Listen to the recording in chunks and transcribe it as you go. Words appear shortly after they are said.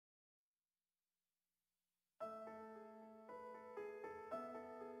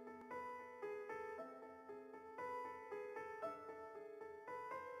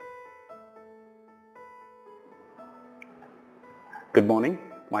Good morning,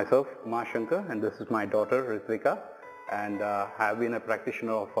 myself Umashankar, and this is my daughter 𝗤𝘃, and I have been a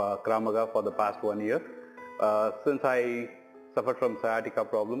practitioner of Krav Maga for the past 1 year. Since I suffered from sciatica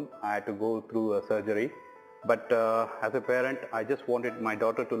problem, I had to go through a surgery, but as a parent I just wanted my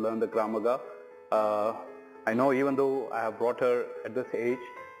daughter to learn the Krav Maga. I know even though I have brought her at this age,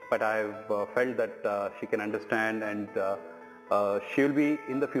 but I have felt that she can understand, and she will be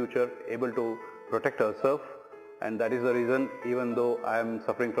in the future able to protect herself, and that is the reason, even though I am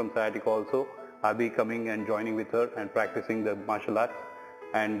suffering from sciatica also, I'll be coming and joining with her and practicing the martial arts.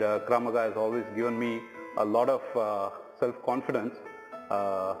 And Krav Maga has always given me a lot of self-confidence,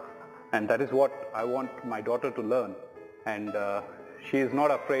 and that is what I want my daughter to learn. And she is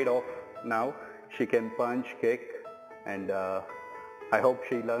not afraid of now. She can punch, kick, and I hope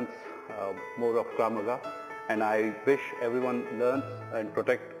she learns more of Krav Maga, and I wish everyone learns and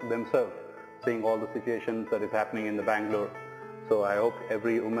protect themselves, seeing all the situations that is happening in the Bangalore. So I hope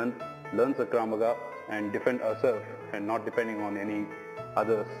every woman learns the Krav Maga and defend herself and not depending on any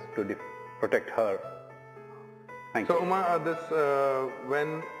others to protect her. Thank you. So Uma,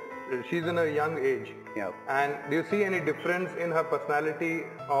 when she's in a young age, yeah, and do you see any difference in her personality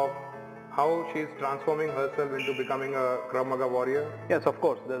of how she's transforming herself into becoming a Krav Maga warrior? Yes, of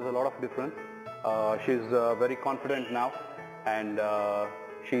course, there's a lot of difference. She's very confident now, and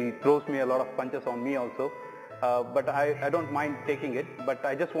she throws me a lot of punches on me also, but I don't mind taking it, but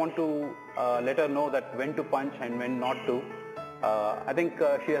I just want to let her know that when to punch and when not to. I think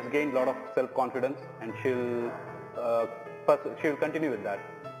she has gained a lot of self-confidence, and she'll continue with that.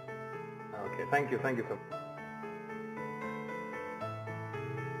 Okay, thank you, sir.